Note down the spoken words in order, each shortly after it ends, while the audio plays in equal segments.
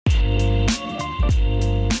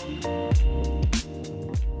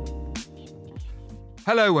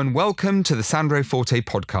Hello and welcome to the Sandro Forte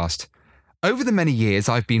podcast. Over the many years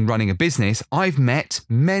I've been running a business, I've met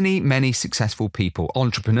many successful people,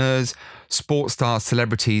 entrepreneurs, sports stars,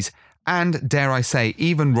 celebrities, and dare I say,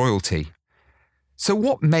 even royalty. So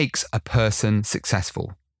what makes a person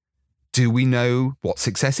successful? Do we know what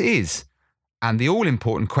success is? And the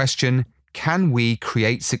all-important question, can we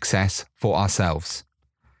create success for ourselves?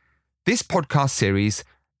 This podcast series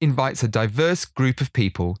invites a diverse group of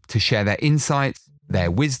people to share their insights, their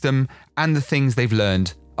wisdom, and the things they've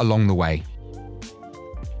learned along the way.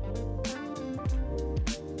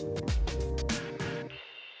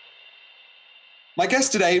 My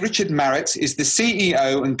guest today, Richard Marett, is the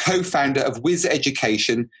CEO and co-founder of Whiz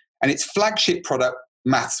Education and its flagship product,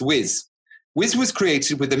 Maths Whiz. Whiz was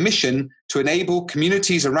created with a mission to enable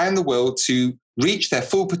communities around the world to reach their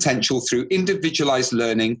full potential through individualized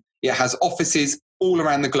learning. It has offices all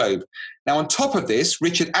around the globe. Now, on top of this,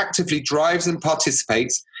 Richard actively drives and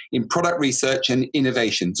participates in product research and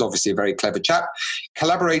innovations, obviously a very clever chap,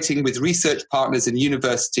 collaborating with research partners and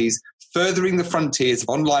universities, furthering the frontiers of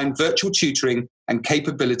online virtual tutoring and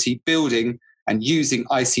capability building and using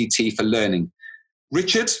ICT for learning.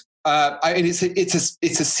 Richard, it's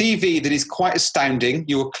a CV that is quite astounding.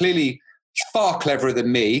 You are clearly far cleverer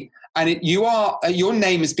than me. And your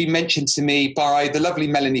name has been mentioned to me by the lovely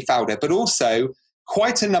Melanie Fowler, but also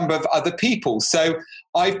quite a number of other people. So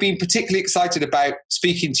I've been particularly excited about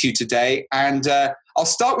speaking to you today. And I'll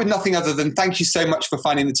start with nothing other than thank you so much for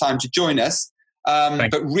finding the time to join us.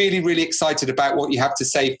 But really excited about what you have to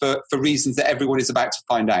say for reasons that everyone is about to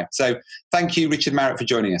find out. So thank you, Richard Marett, for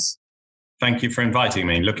joining us. Thank you for inviting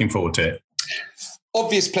me. Looking forward to it.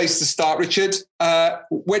 Obvious place to start, Richard.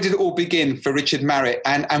 Where did it all begin for Richard Marett,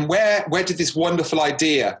 and where did this wonderful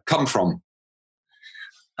idea come from?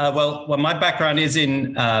 Well, my background is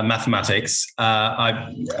in mathematics.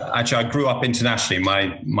 I grew up internationally.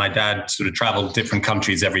 My dad sort of traveled different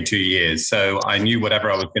countries every 2 years, so I knew whatever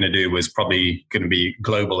I was going to do was probably going to be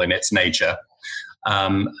global in its nature.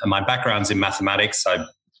 And my background's in mathematics. I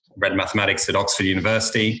read mathematics at Oxford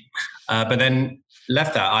University, but then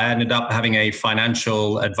left that. I ended up having a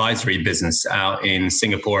financial advisory business out in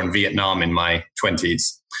Singapore and Vietnam in my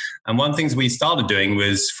 20s. And one of the things we started doing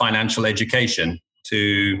was financial education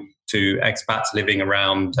to expats living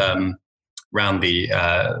around the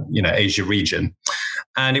Asia region.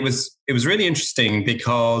 And it was really interesting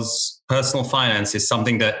because personal finance is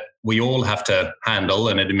something that we all have to handle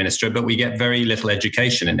and administer, but we get very little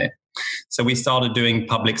education in it. So we started doing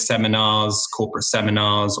public seminars, corporate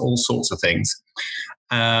seminars, all sorts of things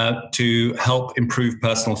to help improve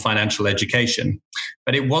personal financial education.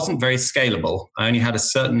 But it wasn't very scalable. I only had a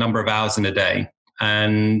certain number of hours in a day.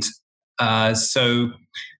 And so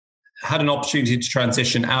had an opportunity to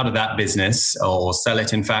transition out of that business or sell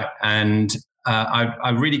it, in fact. And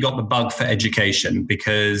I really got the bug for education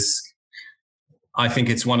because I think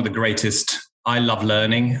it's one of the greatest. I love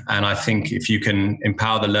learning. And I think if you can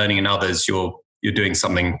empower the learning in others, you're doing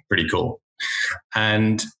something pretty cool.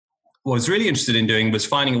 And what I was really interested in doing was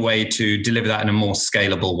finding a way to deliver that in a more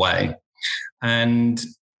scalable way. And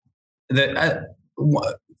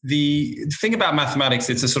the thing about mathematics,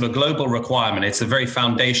 it's a sort of global requirement. It's a very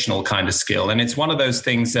foundational kind of skill. And it's one of those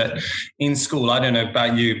things that in school, I don't know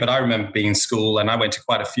about you, but I remember being in school and I went to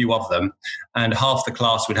quite a few of them. And half the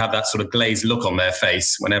class would have that sort of glazed look on their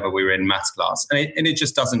face whenever we were in maths class. And it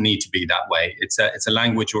just doesn't need to be that way. It's a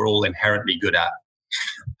language we're all inherently good at.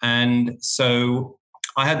 And so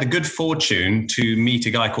I had the good fortune to meet a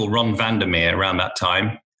guy called Ron Vandermeer around that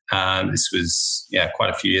time. This was, quite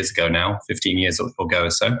a few years ago now, 15 years ago or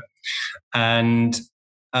so. And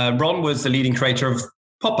Ron was the leading creator of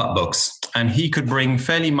pop-up books. And he could bring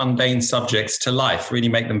fairly mundane subjects to life, really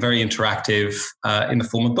make them very interactive in the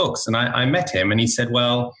form of books. And I met him and he said,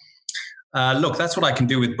 well, look, that's what I can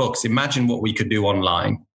do with books. Imagine what we could do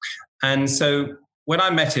online. And so when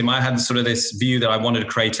I met him, I had sort of this view that I wanted to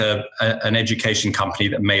create an education company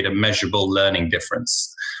that made a measurable learning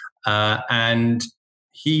difference. And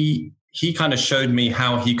he kind of showed me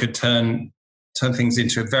how he could turn things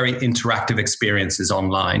into very interactive experiences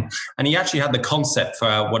online. And he actually had the concept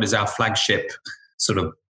for what is our flagship sort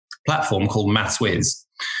of platform called Maths Whiz.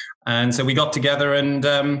 And so we got together and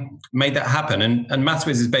made that happen. And Maths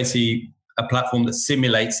Whiz is basically a platform that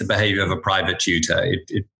simulates the behavior of a private tutor.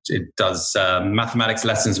 It does mathematics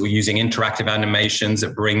lessons. We're using interactive animations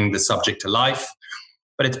that bring the subject to life.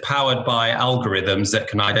 But it's powered by algorithms that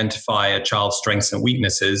can identify a child's strengths and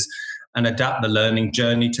weaknesses and adapt the learning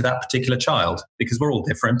journey to that particular child, because we're all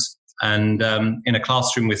different. And in a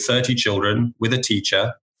classroom with 30 children, with a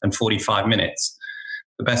teacher, and 45 minutes,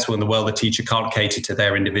 the best will in the world, the teacher can't cater to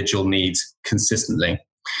their individual needs consistently.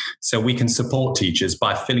 So we can support teachers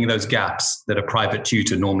by filling those gaps that a private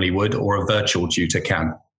tutor normally would, or a virtual tutor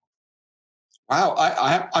can. Wow,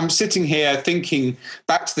 I'm sitting here thinking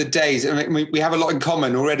back to the days. I mean, we have a lot in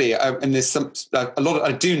common already, and there's a lot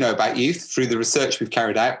I do know about you through the research we've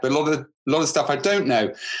carried out, but a lot of stuff I don't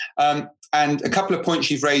know. And a couple of points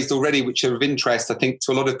you've raised already, which are of interest, I think,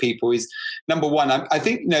 to a lot of people, is number one. I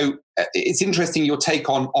think it's interesting your take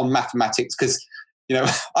on mathematics, because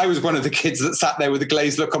I was one of the kids that sat there with a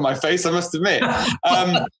glazed look on my face, I must admit.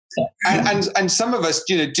 And some of us,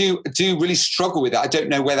 do really struggle with it. I don't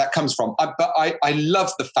know where that comes from, but I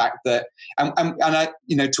love the fact that, and I,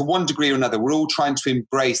 to one degree or another, we're all trying to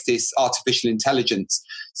embrace this artificial intelligence.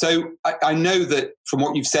 So I know that from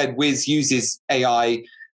what you've said, Wiz uses AI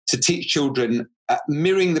to teach children,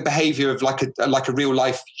 mirroring the behaviour of like a real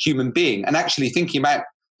life human being, and actually thinking about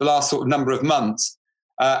the last sort of number of months.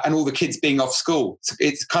 And all the kids being off school.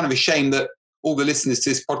 It's kind of a shame that all the listeners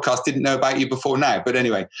to this podcast didn't know about you before now. But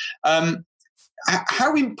anyway,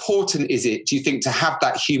 how important is it, do you think, to have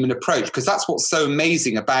that human approach? Because that's what's so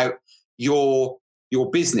amazing about your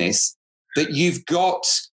business, that you've got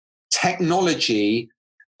technology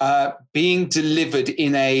being delivered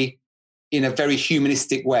in a very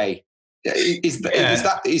humanistic way. Is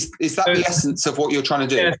that the essence of what you're trying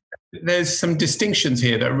to do? Yeah. There's some distinctions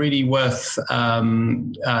here that are really worth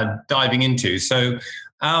diving into. So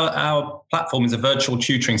our platform is a virtual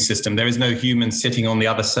tutoring system. There is no human sitting on the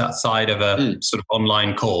other side of a sort of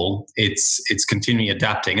online call. It's continually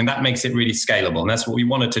adapting, and that makes it really scalable. And that's what we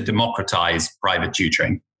wanted to democratize private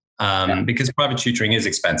tutoring, because private tutoring is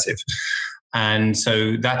expensive. And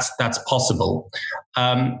so that's possible.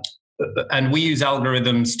 And we use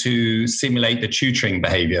algorithms to simulate the tutoring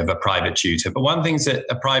behavior of a private tutor. But one of the things that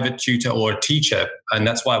a private tutor or a teacher, and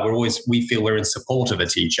that's why we feel we're in support of a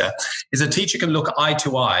teacher, is a teacher can look eye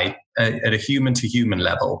to eye at a human to human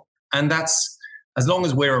level. And that's, as long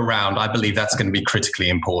as we're around, I believe that's going to be critically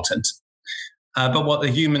important. But what the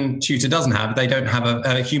human tutor doesn't have, they don't have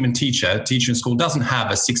a human teacher. A teacher in school doesn't have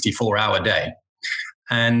a 64-hour day.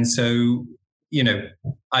 And so,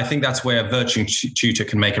 I think that's where a virtual tutor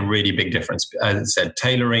can make a really big difference. As I said,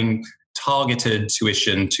 tailoring targeted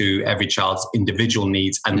tuition to every child's individual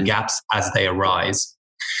needs and gaps as they arise.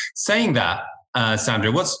 Saying that,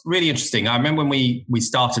 Sandra, what's really interesting, I remember when we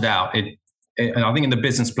started out, and I think in the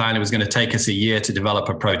business plan, it was going to take us a year to develop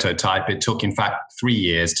a prototype. It took, in fact, 3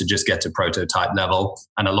 years to just get to prototype level,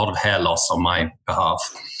 and a lot of hair loss on my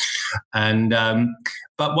behalf. And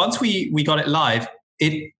but once we got it live,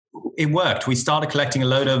 it worked. We started collecting a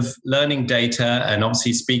load of learning data and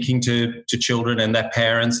obviously speaking to children and their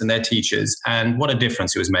parents and their teachers, and what a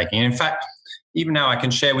difference it was making. And in fact, even now I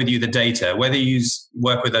can share with you the data, whether you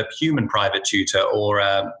work with a human private tutor or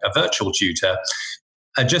a virtual tutor,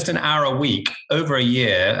 just an hour a week, over a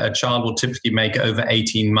year, a child will typically make over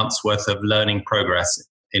 18 months worth of learning progress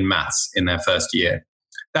in maths in their first year.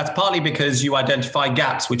 That's partly because you identify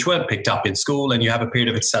gaps which weren't picked up in school, and you have a period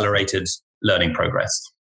of accelerated learning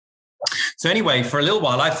progress. So anyway, for a little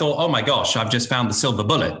while, I thought, oh my gosh, I've just found the silver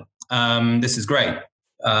bullet. This is great.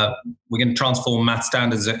 We're going to transform math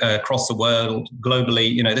standards across the world,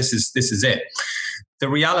 globally. This is it. The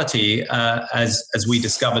reality, as we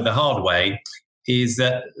discovered the hard way, is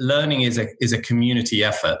that learning is a community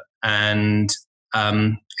effort, and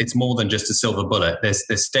it's more than just a silver bullet. There's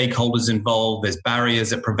stakeholders involved. There's barriers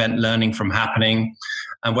that prevent learning from happening,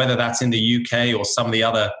 and whether that's in the UK or some of the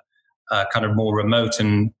other kind of more remote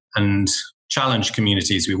and challenged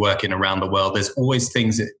communities we work in around the world, there's always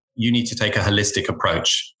things that you need to take a holistic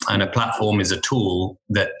approach. And a platform is a tool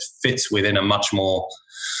that fits within a much more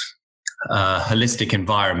holistic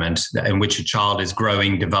environment in which a child is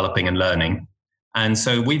growing, developing, and learning. And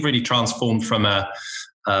so we've really transformed from a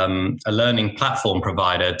learning platform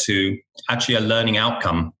provider to actually a learning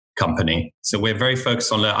outcome company. So we're very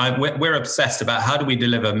focused on we're obsessed about how do we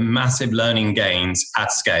deliver massive learning gains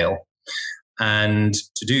at scale. And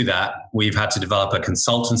to do that, we've had to develop a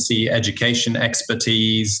consultancy, education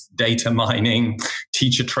expertise, data mining,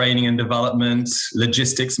 teacher training and development,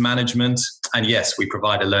 logistics management. And yes, we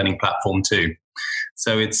provide a learning platform too.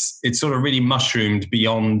 So it's sort of really mushroomed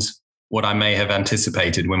beyond what I may have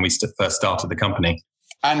anticipated when we first started the company.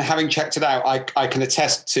 And having checked it out, I can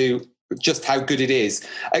attest to just how good it is.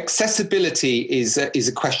 Accessibility is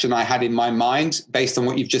a question I had in my mind based on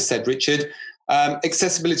what you've just said, Richard.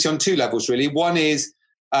 Accessibility on two levels, really. One is,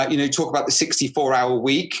 talk about the 64-hour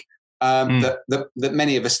week. that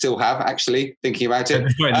many of us still have, actually, thinking about it.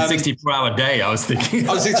 The 64-hour day, I was thinking.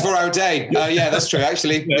 64-hour day. Yeah, that's true,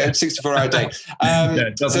 actually. Yeah, 64-hour day.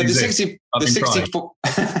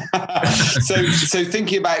 So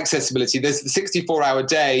thinking about accessibility, there's the 64-hour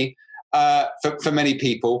day for many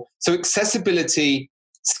people. So accessibility,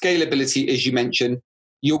 scalability, as you mentioned,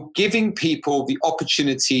 you're giving people the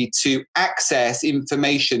opportunity to access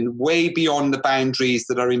information way beyond the boundaries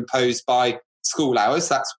that are imposed by school hours.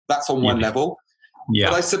 That's on one level.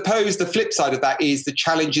 Yeah. But I suppose the flip side of that is the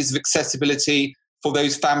challenges of accessibility for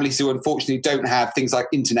those families who unfortunately don't have things like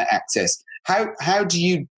internet access. How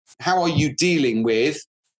are you dealing with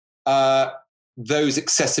those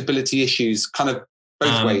accessibility issues, kind of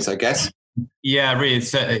both ways, I guess? Yeah, really.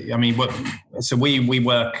 So we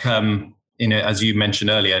work as you mentioned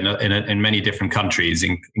earlier, in many different countries,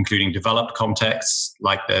 including developed contexts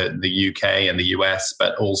like the UK and the US,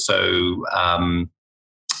 but also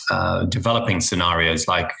developing scenarios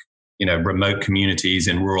like, remote communities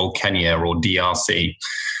in rural Kenya or DRC.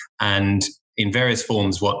 And in various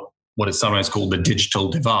forms, what is sometimes called the digital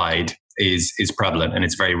divide is prevalent, and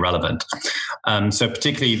it's very relevant. So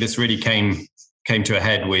particularly this really came to a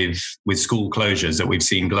head with school closures that we've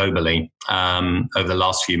seen globally over the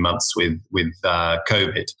last few months with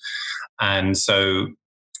COVID. And so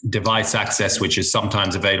device access, which is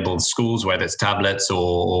sometimes available in schools, whether it's tablets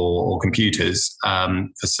or computers,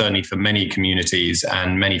 certainly for many communities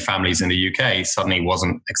and many families in the UK, suddenly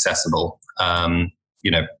wasn't accessible,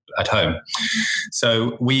 at home.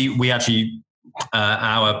 So we actually,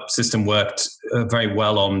 our system worked very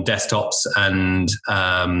well on desktops and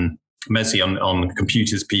mostly on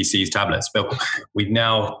computers, PCs, tablets, but we've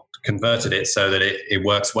now converted it so that it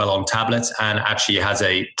works well on tablets and actually has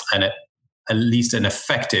at least an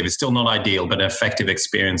effective, it's still not ideal, but an effective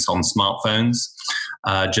experience on smartphones,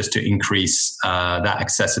 just to increase that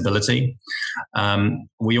accessibility.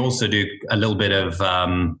 We also do a little bit of,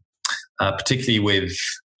 particularly with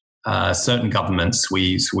certain governments,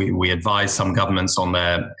 we advise some governments on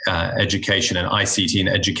their education and ICT and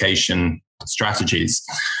education strategies,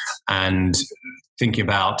 and thinking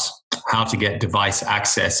about how to get device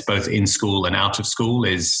access both in school and out of school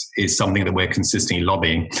is something that we're consistently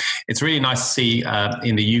lobbying. It's really nice to see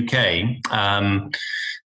in the UK,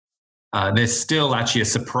 there's still actually a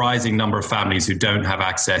surprising number of families who don't have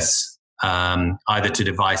access either to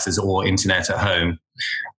devices or internet at home.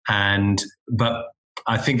 But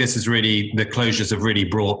I think this is really, the closures have really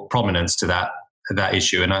brought prominence to that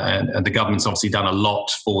issue. And the government's obviously done a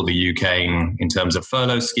lot for the UK in terms of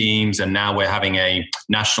furlough schemes. And now we're having a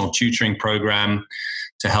national tutoring program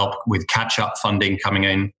to help with catch-up funding coming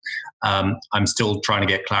in. I'm still trying to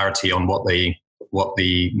get clarity on what the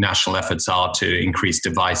national efforts are to increase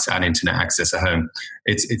device and internet access at home.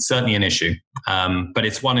 It's certainly an issue, but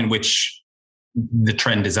it's one in which the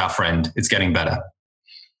trend is our friend. It's getting better.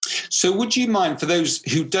 So would you mind, for those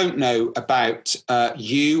who don't know about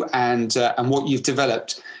you and what you've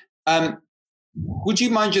developed, would you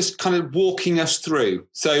mind just kind of walking us through?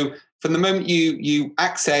 So from the moment you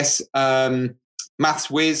access Maths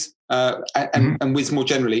Whiz and Whiz more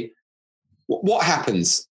generally, what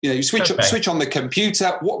happens? You switch on the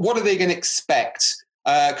computer. What are they going to expect?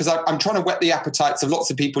 Because I'm trying to whet the appetites of lots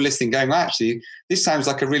of people listening, going, well, actually, this sounds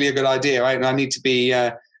like a really good idea, right? And I need to be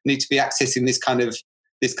accessing this kind of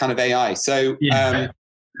AI. So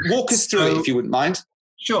walk us through it, if you wouldn't mind.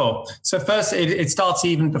 Sure. So first, it starts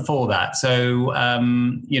even before that. So,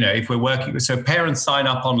 if we're working, so parents sign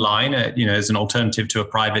up online, as an alternative to a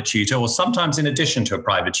private tutor, or sometimes in addition to a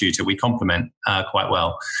private tutor, we complement quite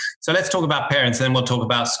well. So let's talk about parents, and then we'll talk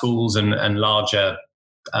about schools and larger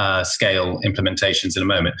scale implementations in a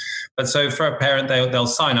moment. But so for a parent, they'll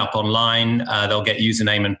sign up online, they'll get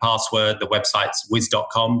username and password. The website's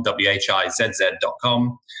whiz.com,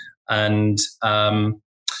 WHIZZ.com. And,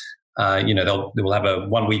 they will have a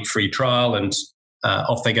 1 week free trial, and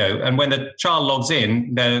off they go. And when the child logs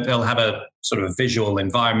in, they'll have a sort of visual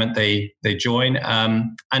environment they join,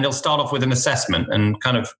 and they'll start off with an assessment, and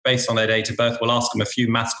kind of based on their date of birth, we'll ask them a few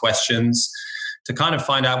maths questions to kind of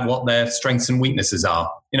find out what their strengths and weaknesses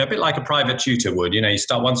are. A bit like a private tutor would. You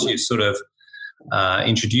start, once you sort of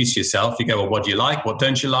introduce yourself, you go, well, what do you like? What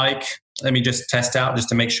don't you like? Let me just test out just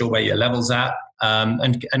to make sure where your level's at,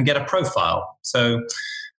 and get a profile. So,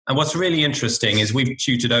 and what's really interesting is we've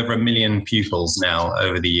tutored over 1 million pupils now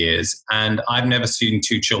over the years, and I've never seen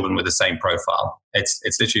two children with the same profile. It's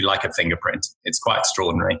literally like a fingerprint. It's quite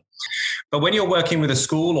extraordinary. But when you're working with a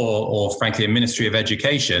school or frankly, a Ministry of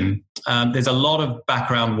Education, there's a lot of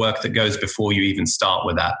background work that goes before you even start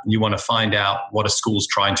with that. You want to find out what a school's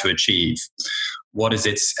trying to achieve. What is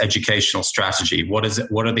its educational strategy? What's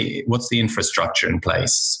the infrastructure in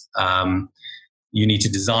place? You need to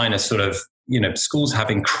design a sort of, schools have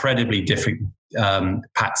incredibly different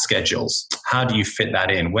packed schedules. How do you fit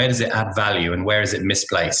that in? Where does it add value and where is it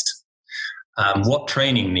misplaced? What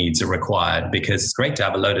training needs are required? Because it's great to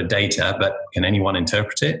have a load of data, but can anyone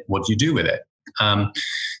interpret it? What do you do with it?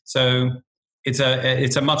 So it's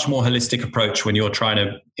a much more holistic approach when you're trying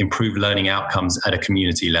to improve learning outcomes at a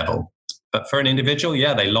community level. But for an individual,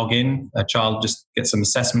 they log in, a child just gets some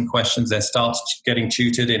assessment questions, they start getting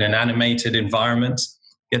tutored in an animated environment,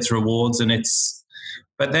 gets rewards,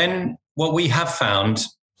 but then what we have found,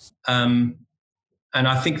 and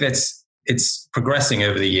I think it's progressing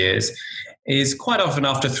over the years, is quite often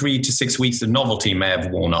after 3 to 6 weeks, the novelty may have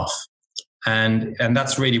worn off. And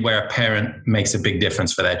that's really where a parent makes a big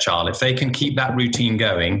difference for their child. If they can keep that routine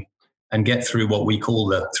going and get through what we call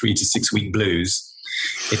the 3 to 6 week blues,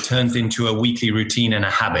 it turns into a weekly routine and a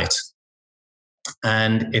habit.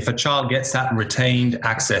 And if a child gets that retained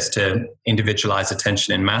access to individualized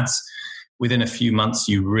attention in maths, within a few months,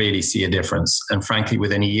 you really see a difference. And frankly,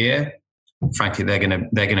 within a year,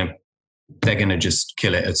 they're gonna just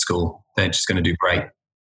kill it at school. They're just going to do great.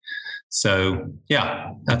 So,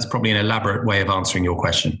 that's probably an elaborate way of answering your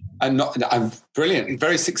question. I'm brilliant,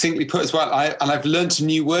 very succinctly put as well. I've learned a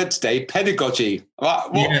new word today: pedagogy.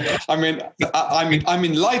 Yeah. I'm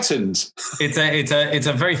enlightened. It's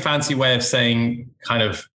a very fancy way of saying kind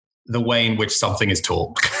of the way in which something is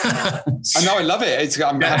taught. I know, I love it.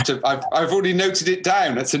 I've already noted it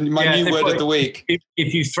down. That's my new word of the week.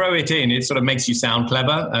 If you throw it in, it sort of makes you sound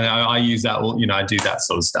clever. And I use that. I do that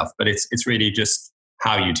sort of stuff. But it's really just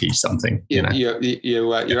how you teach something.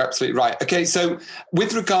 You're absolutely right. Okay, so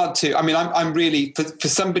with regard to, I'm really for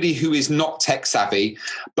somebody who is not tech savvy,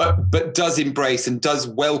 but does embrace and does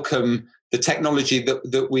welcome the technology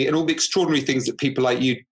that we and all the extraordinary things that people like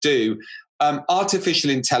you do. Artificial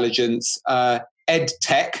intelligence, ed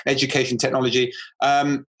tech, education technology,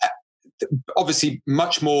 obviously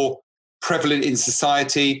much more prevalent in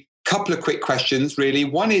society. Couple of quick questions, really.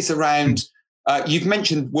 One is around. You've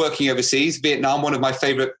mentioned working overseas, Vietnam, one of my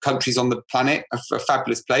favorite countries on the planet, a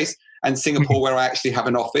fabulous place, and Singapore, where I actually have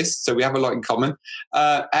an office. So we have a lot in common,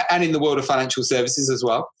 and in the world of financial services as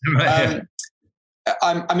well. Right,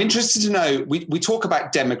 I'm interested to know, we talk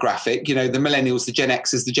about demographic, the millennials, the Gen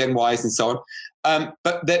Xers, the Gen Ys, and so on.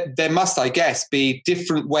 But there must, I guess, be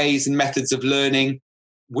different ways and methods of learning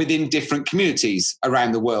within different communities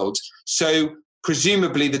around the world. So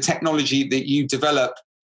presumably the technology that you develop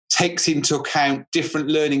takes into account different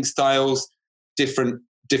learning styles, different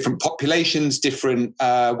populations, different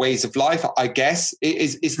ways of life, I guess.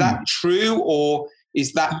 Is that true, or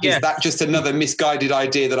is that just another misguided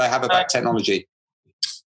idea that I have about technology?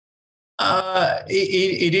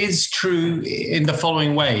 It is true in the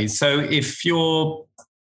following ways. So if you're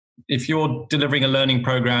delivering a learning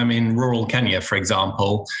program in rural Kenya, for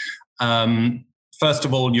example, first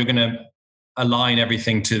of all, you're going to align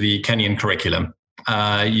everything to the Kenyan curriculum.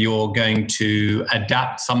 You're going to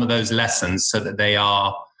adapt some of those lessons so that they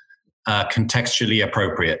are contextually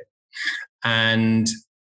appropriate. And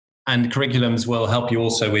curriculums will help you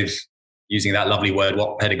also with using that lovely word,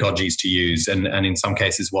 what pedagogies to use, and in some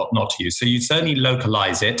cases, what not to use. So you certainly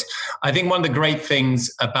localize it. I think one of the great things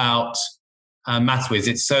about MathsWiz,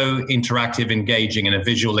 it's so interactive, engaging, and a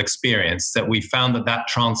visual experience that we found that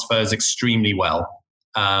transfers extremely well.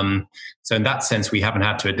 So in that sense, we haven't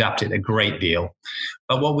had to adapt it a great deal.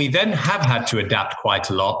 But what we then have had to adapt quite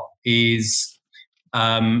a lot is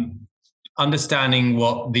understanding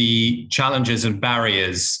what the challenges and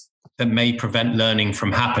barriers that may prevent learning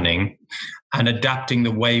from happening and adapting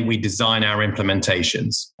the way we design our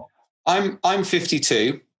implementations. I'm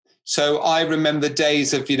 52. So I remember the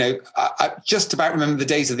days of, I just about remember the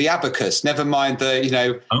days of the abacus, never mind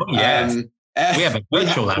the, Oh, yes. We have a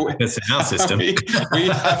virtual abacus in our system. we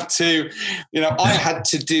have to, I had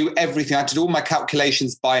to do everything. I had to do all my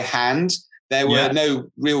calculations by hand. There were no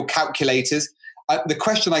real calculators. The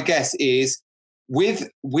question, I guess, is with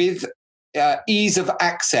ease of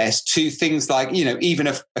access to things like, even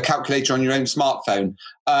a calculator on your own smartphone,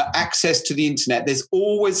 access to the internet, there's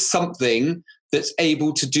always something that's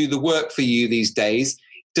able to do the work for you these days.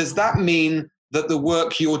 Does that mean that the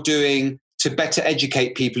work you're doing to better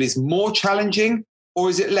educate people is more challenging, or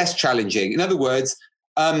is it less challenging? In other words,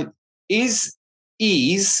 is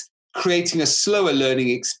ease creating a slower learning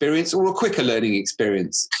experience or a quicker learning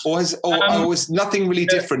experience? Or is nothing really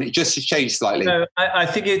different? It just has changed slightly. No, I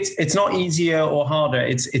think it's not easier or harder.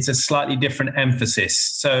 It's a slightly different emphasis.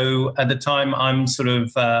 So at the time, I'm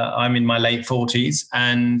I'm in my late 40s,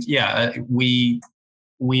 and we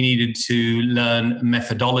we needed to learn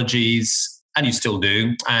methodologies, and you still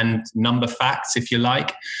do, and number facts, if you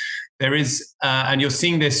like. There is, and you're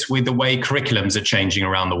seeing this with the way curriculums are changing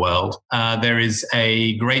around the world. There is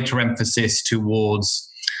a greater emphasis towards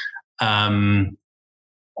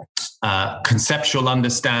conceptual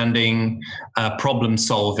understanding, problem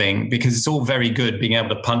solving, because it's all very good being able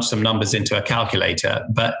to punch some numbers into a calculator,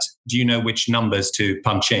 but do you know which numbers to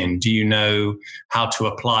punch in? Do you know how to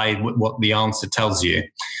apply what the answer tells you?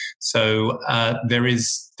 So there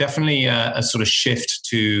is definitely a sort of shift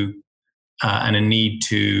to and a need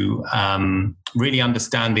to really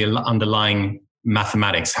understand the underlying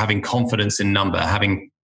mathematics, having confidence in number,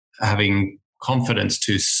 having confidence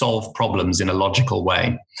to solve problems in a logical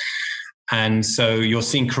way. And so you're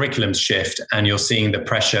seeing curriculums shift, and you're seeing the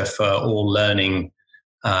pressure for all learning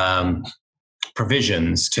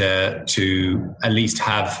provisions to at least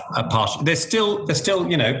have a part. There's still,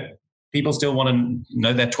 people still want to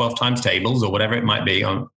know their 12 times tables or whatever it might be.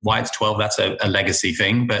 On why it's 12, that's a legacy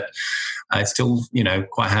thing, but it's still,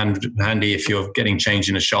 quite handy if you're getting change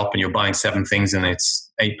in a shop and you're buying 7 things and it's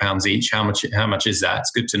 £8 each. How much is that?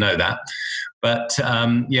 It's good to know that. But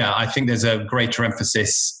I think there's a greater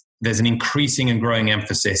emphasis. There's an increasing and growing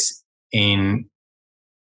emphasis in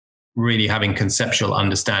really having conceptual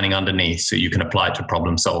understanding underneath, so you can apply it to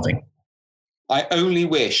problem solving. I only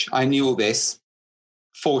wish I knew all this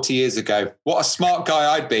 40 years ago. What a smart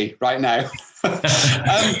guy I'd be right now.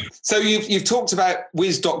 So you've talked about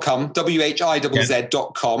whiz.com,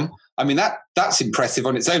 WHIZZ.com. I mean, that's impressive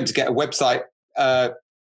on its own to get a website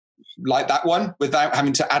like that one without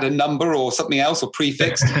having to add a number or something else or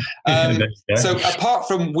prefix. So apart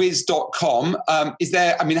from whiz.com, is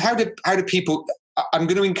there, I mean, how do people, I'm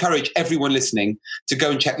going to encourage everyone listening to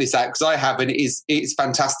go and check this out, because I have, and it's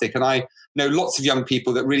fantastic. And I know lots of young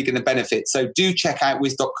people that are really going to benefit. So do check out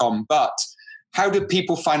whiz.com. But how do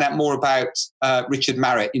people find out more about Richard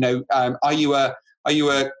Marett? Are you a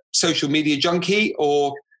social media junkie,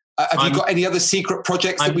 or have you got any other secret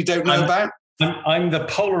projects that we don't know about? I'm the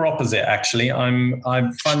polar opposite, actually. I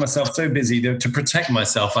find myself so busy that to protect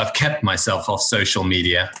myself, I've kept myself off social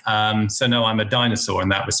media. So no, I'm a dinosaur in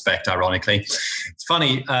that respect, ironically. It's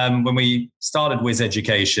funny, when we started Whiz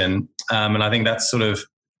Education, and I think that's sort of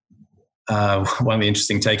one of the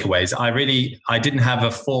interesting takeaways. I didn't have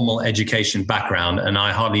a formal education background, and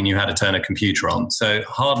I hardly knew how to turn a computer on. So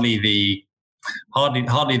hardly the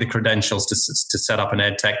credentials to set up an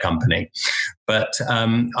ed tech company. But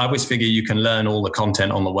I always figure you can learn all the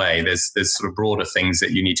content on the way. There's sort of broader things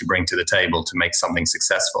that you need to bring to the table to make something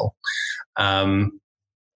successful.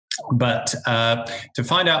 But to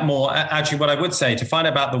find out more, actually, what I would say, to find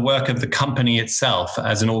out about the work of the company itself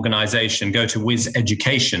as an organization, go to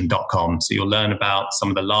whizeducation.com. So you'll learn about some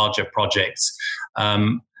of the larger projects.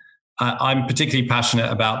 I'm particularly passionate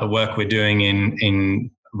about the work we're doing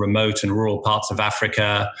in remote and rural parts of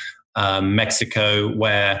Africa, Mexico,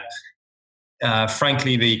 where,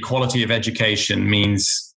 frankly, the quality of education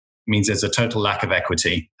means there's a total lack of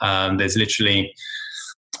equity. There's literally...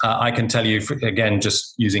 I can tell you, again,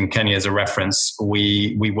 just using Kenya as a reference,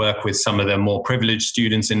 we work with some of the more privileged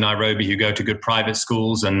students in Nairobi who go to good private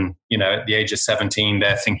schools, and, at the age of 17,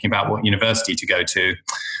 they're thinking about what university to go to.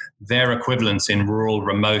 Their equivalents in rural,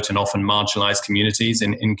 remote, and often marginalized communities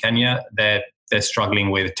in Kenya, they're struggling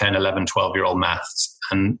with 10, 11, 12-year-old maths,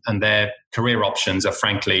 and their career options are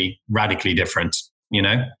frankly radically different,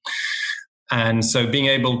 And so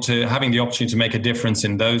having the opportunity to make a difference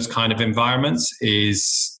in those kind of environments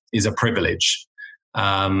is a privilege.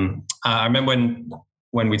 I remember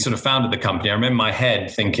when we sort of founded the company, I remember my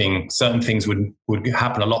head thinking certain things would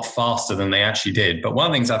happen a lot faster than they actually did. But one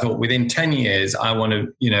of the things I thought, within 10 years,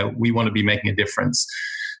 we want to be making a difference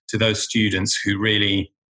to those students who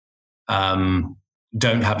really don't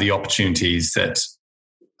have the opportunities that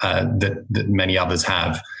many others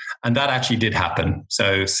have. And that actually did happen.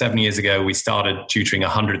 So 7 years ago, we started tutoring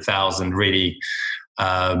 100,000 really,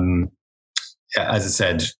 as I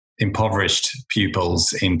said, impoverished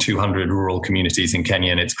pupils in 200 rural communities in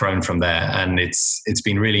Kenya, and it's grown from there. And it's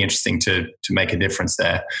been really interesting to make a difference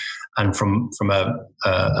there, and from a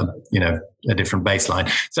different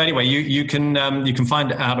baseline. So anyway, you can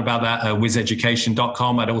find out about that at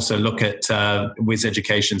whizeducation.com. I'd also look at Whiz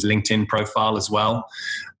Education's LinkedIn profile as well.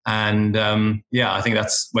 And I think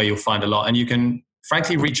that's where you'll find a lot. And you can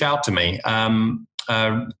frankly reach out to me.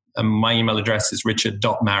 My email address is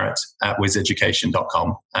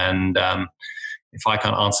richard.marett@whizeducation.com. And if I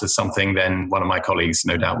can't answer something, then one of my colleagues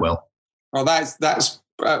no doubt will. Well, that's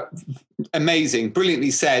amazing,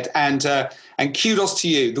 brilliantly said. And kudos to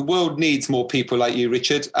you. The world needs more people like you,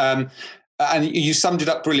 Richard. and you summed it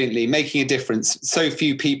up brilliantly, making a difference. So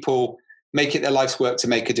few people make it their life's work to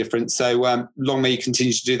make a difference. So long may you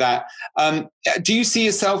continue to do that. Do you see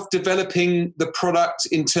yourself developing the product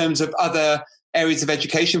in terms of other areas of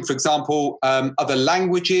education? For example, other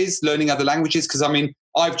languages, learning other languages? Because I mean,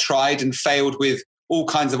 I've tried and failed with all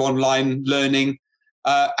kinds of online learning.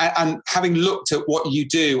 And having looked at what you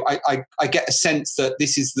do, I get a sense that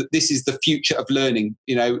this is the future of learning,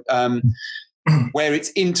 where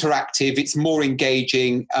it's interactive, it's more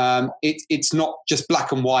engaging. It's not just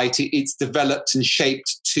black and white. It's developed and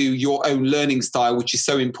shaped to your own learning style, which is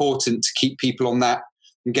so important to keep people on that,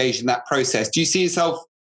 engaged in that process. Do you see yourself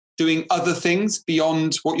doing other things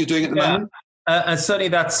beyond what you're doing at the moment? Certainly,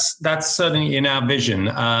 that's certainly in our vision.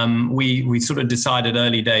 We sort of decided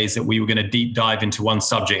early days that we were going to deep dive into one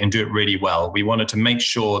subject and do it really well. We wanted to make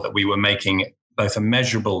sure that we were making both a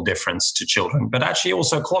measurable difference to children, but actually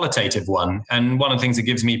also a qualitative one. And one of the things that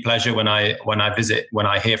gives me pleasure when I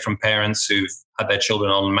hear from parents who've had their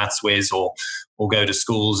children on Maths Whiz or go to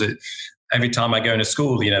schools, every time I go into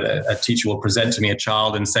school, a teacher will present to me a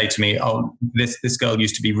child and say to me, "Oh, this girl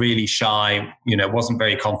used to be really shy, wasn't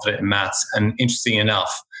very confident in maths." And interesting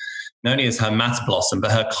enough, not only has her maths blossomed, but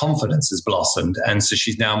her confidence has blossomed. And so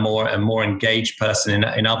she's now a more engaged person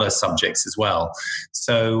in other subjects as well.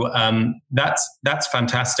 So that's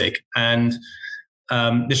fantastic. And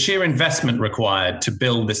the sheer investment required to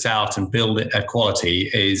build this out and build it at quality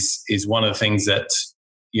is one of the things that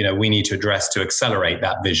we need to address to accelerate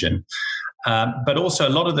that vision. But also a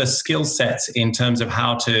lot of the skill sets in terms of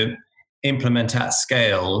how to implement at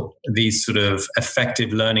scale these sort of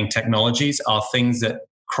effective learning technologies are things that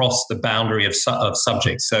cross the boundary of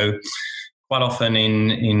subjects. So quite often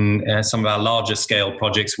in some of our larger scale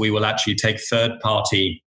projects, we will actually take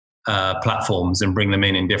third-party platforms and bring them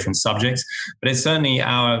in different subjects. But it's certainly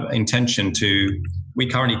our intention we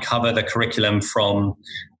currently cover the curriculum from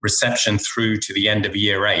reception through to the end of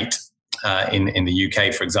year 8 in the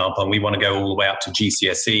UK, for example. And we want to go all the way up to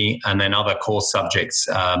GCSE and then other core subjects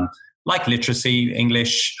like literacy,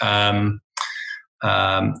 English, and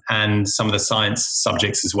some of the science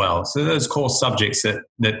subjects as well. So those core subjects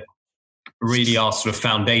that really are sort of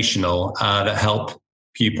foundational, that help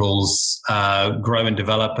pupils grow and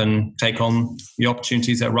develop and take on the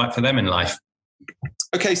opportunities that are right for them in life.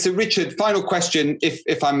 Okay, so Richard, final question,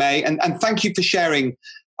 if I may, and thank you for sharing.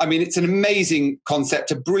 I mean, it's an amazing concept,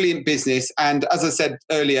 a brilliant business. And as I said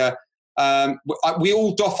earlier, we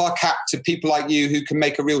all doff our cap to people like you who can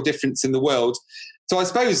make a real difference in the world. So I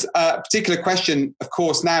suppose a particular question, of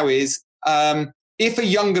course, now is if a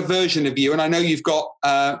younger version of you, and I know you've got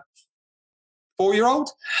a 4-year-old,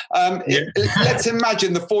 let's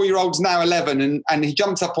imagine the 4-year-old's now 11 and he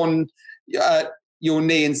jumps up on your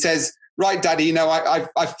knee and says, "Right, Daddy,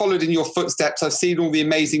 I've followed in your footsteps. I've seen all the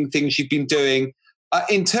amazing things you've been doing.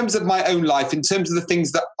 In terms of my own life, in terms of the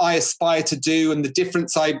things that I aspire to do and the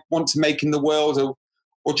difference I want to make in the world,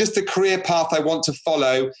 or just the career path I want to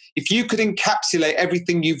follow, if you could encapsulate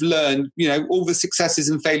everything you've learned, all the successes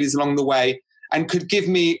and failures along the way, and could give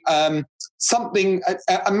me something,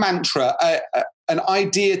 a mantra, an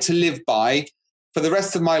idea to live by for the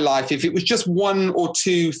rest of my life, if it was just one or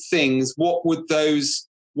two things, what would those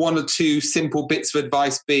one or two simple bits of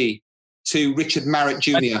advice be to Richard Marett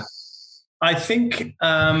Jr.? I think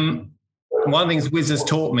one of the things Wiz has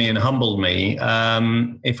taught me and humbled me,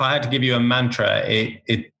 if I had to give you a mantra,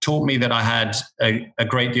 it taught me that I had a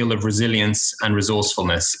great deal of resilience and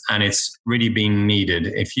resourcefulness, and it's really been needed.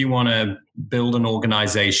 If you want to build an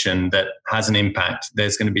organization that has an impact,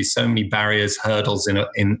 there's going to be so many barriers, hurdles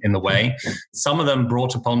in the way. Some of them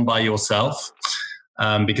brought upon by yourself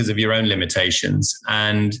because of your own limitations,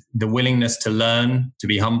 and the willingness to learn, to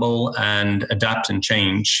be humble and adapt and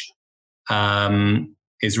change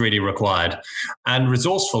is really required. And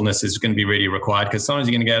resourcefulness is going to be really required, because sometimes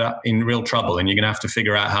you're going to get in real trouble and you're going to have to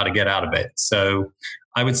figure out how to get out of it. So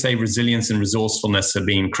I would say resilience and resourcefulness have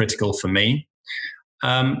been critical for me.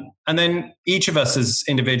 And then each of us as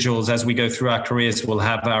individuals, as we go through our careers, will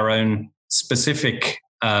have our own specific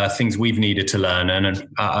things we've needed to learn. And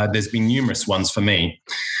there's been numerous ones for me.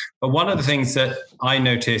 But one of the things that I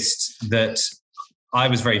noticed that I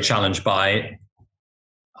was very challenged by,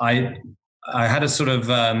 I had a sort of,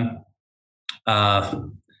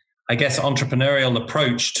 I guess, entrepreneurial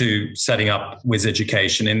approach to setting up Wiz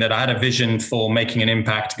Education, in that I had a vision for making an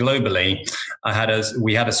impact globally.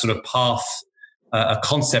 We had a sort of path, a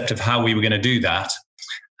concept of how we were going to do that.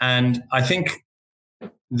 And I think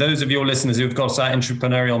those of your listeners who've got that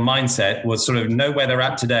entrepreneurial mindset will sort of know where they're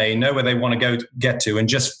at today, know where they want to get to, and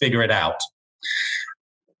just figure it out.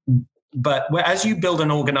 But as you build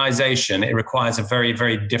an organization, it requires a very,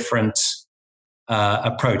 very different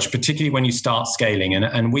approach, particularly when you start scaling.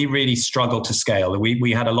 And we really struggled to scale.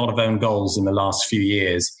 We had a lot of own goals in the last few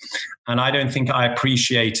years. And I don't think I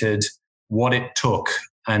appreciated what it took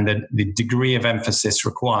and the degree of emphasis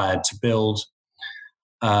required to build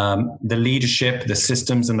the leadership, the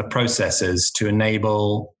systems and the processes to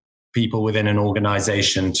enable people within an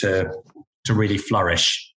organization to really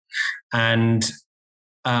flourish. And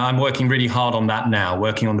I'm working really hard on that now,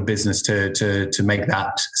 working on the business to make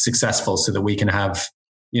that successful so that we can have,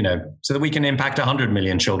 so that we can impact 100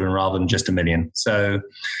 million children rather than just 1 million. So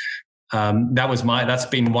that's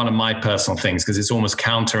been one of my personal things, because it's almost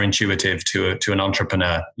counterintuitive to an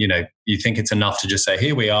entrepreneur. You think it's enough to just say,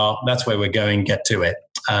 here we are, that's where we're going, get to it.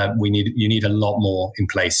 You need a lot more in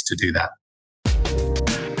place to do that.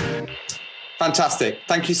 Fantastic.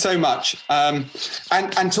 Thank you so much. And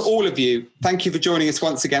to all of you, thank you for joining us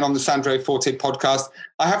once again on the Sandro Forte podcast.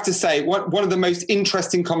 I have to say, one of the most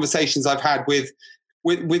interesting conversations I've had with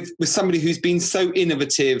somebody who's been so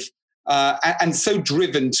innovative and so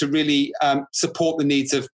driven to really support the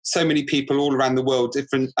needs of so many people all around the world,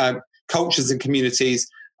 different cultures and communities.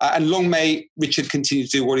 And long may Richard continue to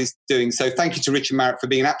do what he's doing. So thank you to Richard Marett for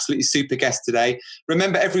being an absolutely super guest today.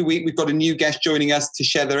 Remember, every week we've got a new guest joining us to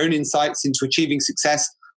share their own insights into achieving success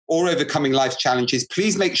or overcoming life challenges.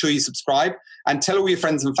 Please make sure you subscribe and tell all your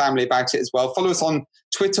friends and family about it as well. Follow us on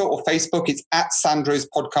Twitter or Facebook. It's @Sandro's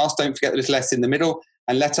Podcast. Don't forget the little S in the middle.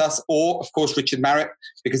 And let us, or of course, Richard Marett,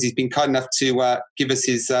 because he's been kind enough to give us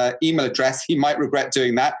his email address. He might regret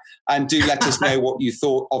doing that. And do let us know what you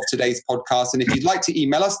thought of today's podcast. And if you'd like to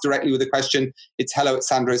email us directly with a question, it's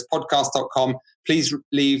hello@sandrospodcast.com. Please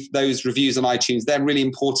leave those reviews on iTunes. They're really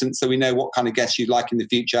important so we know what kind of guests you'd like in the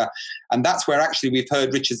future. And that's where actually we've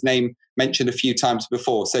heard Richard's name mentioned a few times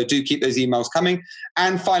before. So do keep those emails coming.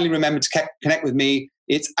 And finally, remember to connect with me.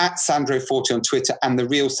 It's @SandroForte on Twitter and the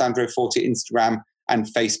real Sandro Forte Instagram and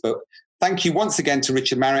Facebook. Thank you once again to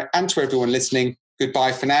Richard Marett and to everyone listening.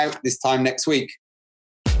 Goodbye for now. This time next week.